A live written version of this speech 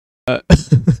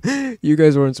You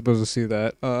guys weren't supposed to see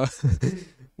that.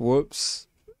 Whoops.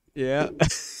 Yeah.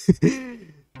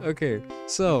 Okay,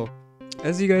 so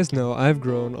as you guys know, I've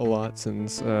grown a lot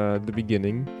since the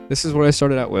beginning. This is what I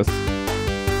started out with.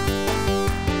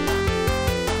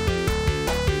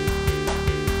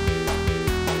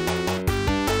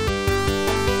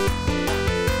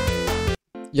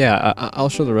 Yeah, I'll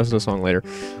show the rest of the song later.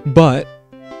 But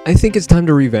I think it's time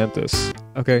to revamp this,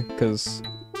 okay? Because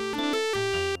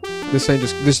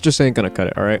this just ain't gonna cut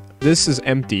it, alright? This is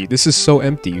empty. This is so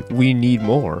empty. We need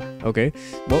more, okay?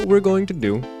 What we're going to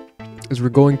do is we're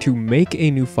going to make a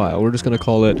new file. We're just gonna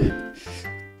call it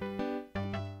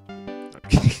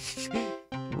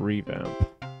Revamp.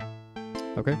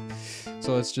 Okay?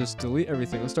 So let's just delete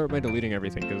everything. Let's start by deleting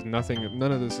everything because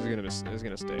none of this is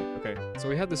gonna stay. Okay. So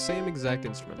we have the same exact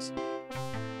instruments.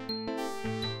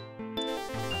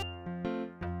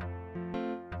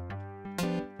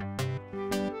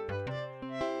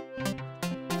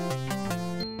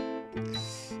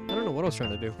 I don't know what I was trying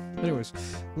to do. Anyways,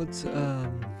 let's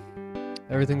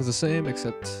everything's the same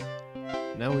except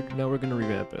now we're gonna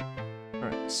revamp it.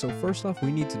 Alright, so first off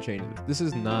we need to change this. This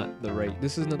is not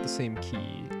the same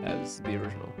key as the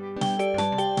original.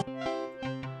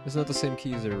 It's not the same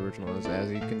key as the original,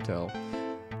 as you can tell.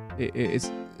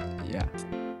 It's yeah.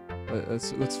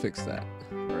 Let's fix that.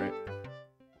 Alright.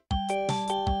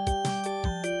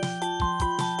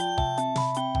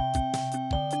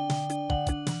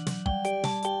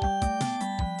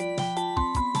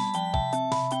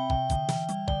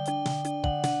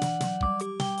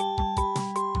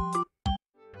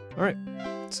 Alright,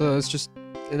 so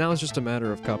now it's just a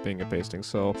matter of copying and pasting,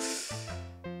 so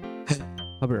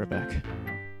I'll be right back.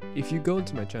 If you go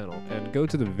into my channel and go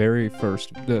to the very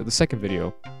first, the second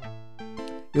video,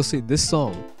 you'll see this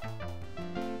song.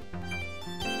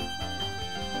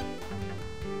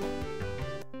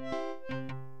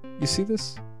 You see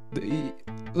this?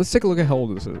 Let's take a look at how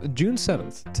old this is. June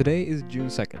 7th. Today is June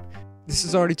 2nd. This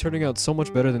is already turning out so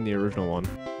much better than the original one.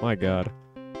 My god.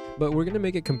 But we're gonna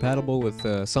make it compatible with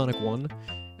Sonic 1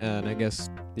 and I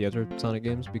guess the other Sonic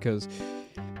games because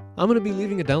I'm gonna be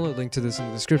leaving a download link to this in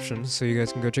the description so you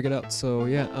guys can go check it out. So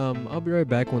yeah, I'll be right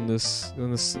back when this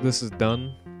is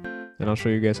done, and I'll show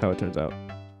you guys how it turns out.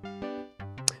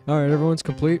 All right, everyone's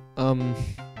complete. I'm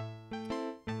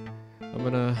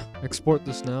gonna export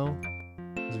this now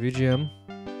as VGM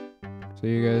so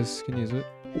you guys can use it.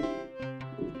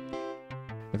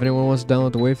 If anyone wants to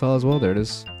download the WAV file as well, there it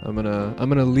is. I'm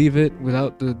gonna leave it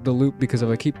without the loop because if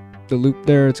I keep the loop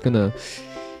there, it's gonna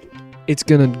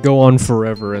go on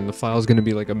forever, and the file's gonna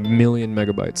be like 1,000,000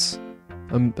 megabytes.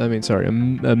 Sorry, a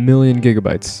million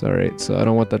gigabytes. All right, so I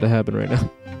don't want that to happen right now.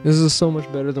 This is so much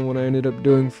better than what I ended up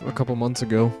doing a couple months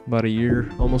ago, about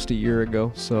almost a year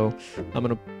ago. So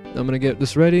I'm gonna get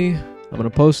this ready. I'm gonna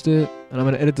post it, and I'm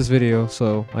gonna edit this video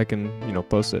so I can,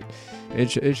 post it.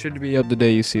 It should be up the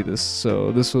day you see this.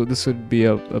 So this would be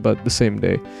up about the same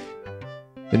day.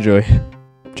 Enjoy.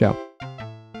 Ciao.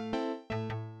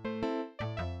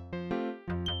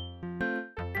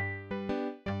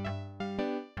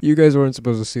 You guys weren't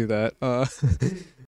supposed to see that.